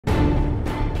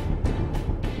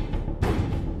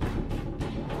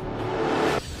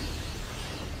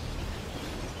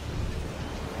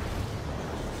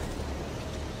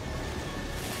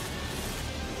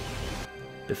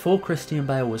Before Christian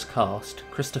Bale was cast,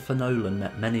 Christopher Nolan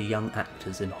met many young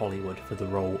actors in Hollywood for the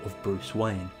role of Bruce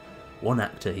Wayne. One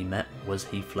actor he met was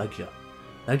Heath Ledger.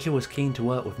 Ledger was keen to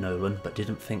work with Nolan but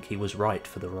didn't think he was right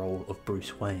for the role of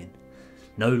Bruce Wayne.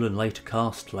 Nolan later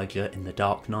cast Ledger in The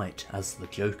Dark Knight as the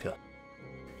Joker.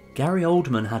 Gary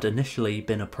Oldman had initially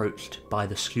been approached by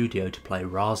the studio to play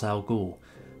Ra's al Ghul,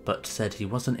 but said he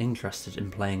wasn't interested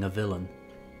in playing a villain.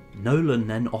 Nolan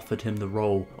then offered him the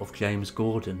role of James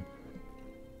Gordon.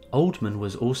 Oldman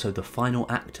was also the final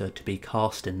actor to be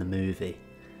cast in the movie.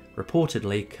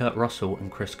 Reportedly, Kurt Russell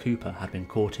and Chris Cooper had been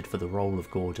courted for the role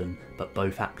of Gordon, but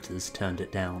both actors turned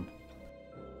it down.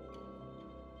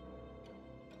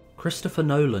 Christopher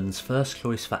Nolan's first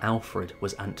choice for Alfred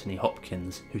was Anthony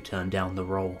Hopkins, who turned down the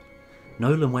role.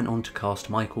 Nolan went on to cast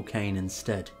Michael Caine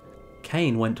instead.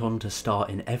 Caine went on to star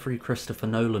in every Christopher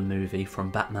Nolan movie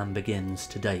from Batman Begins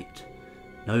to date.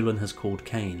 Nolan has called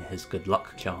Caine his good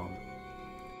luck charm.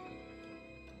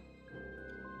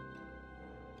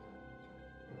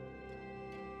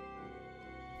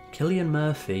 Cillian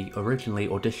Murphy originally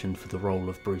auditioned for the role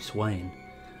of Bruce Wayne.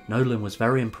 Nolan was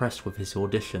very impressed with his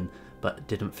audition, but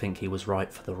didn't think he was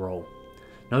right for the role.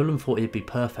 Nolan thought he'd be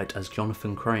perfect as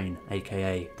Jonathan Crane,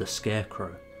 aka the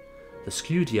Scarecrow. The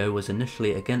studio was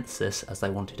initially against this as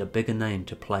they wanted a bigger name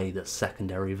to play the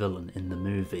secondary villain in the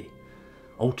movie.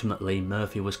 Ultimately,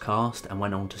 Murphy was cast and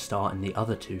went on to star in the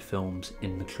other two films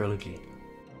in the trilogy.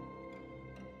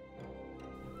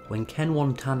 When Ken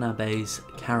Watanabe's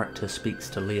character speaks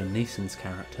to Liam Neeson's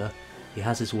character, he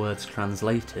has his words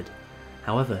translated.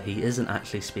 However, he isn't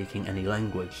actually speaking any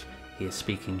language, he is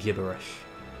speaking gibberish.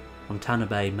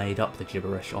 Watanabe made up the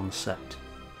gibberish on set.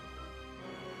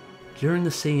 During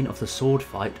the scene of the sword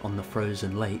fight on the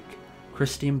frozen lake,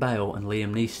 Christian Bale and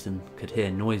Liam Neeson could hear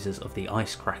noises of the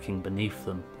ice cracking beneath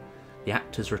them. The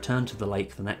actors returned to the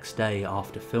lake the next day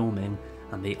after filming,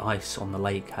 and the ice on the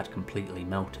lake had completely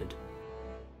melted.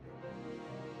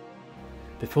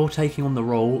 Before taking on the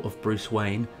role of Bruce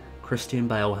Wayne, Christian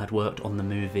Bale had worked on the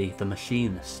movie The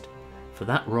Machinist. For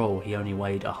that role he only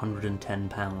weighed 110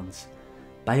 pounds.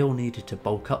 Bale needed to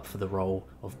bulk up for the role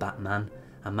of Batman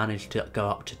and managed to go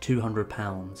up to 200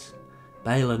 pounds.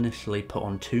 Bale initially put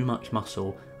on too much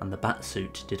muscle and the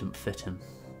Batsuit didn't fit him.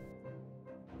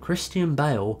 Christian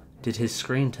Bale did his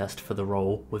screen test for the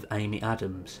role with Amy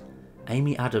Adams.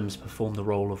 Amy Adams performed the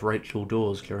role of Rachel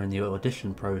Dawes during the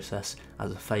audition process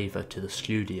as a favour to the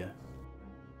studio.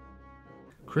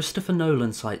 Christopher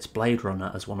Nolan cites Blade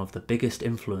Runner as one of the biggest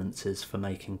influences for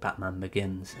making Batman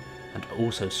Begins, and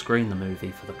also screened the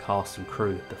movie for the cast and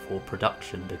crew before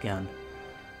production began.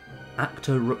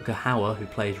 Actor Rutger Hauer, who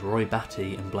played Roy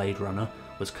Batty in Blade Runner,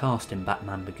 was cast in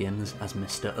Batman Begins as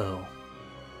Mr. Earl.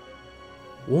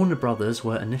 Warner Brothers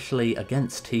were initially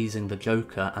against teasing the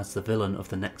Joker as the villain of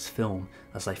the next film,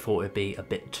 as they thought it'd be a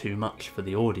bit too much for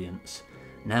the audience.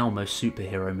 Now most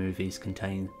superhero movies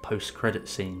contain post-credit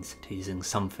scenes teasing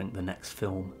something the next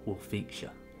film will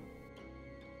feature.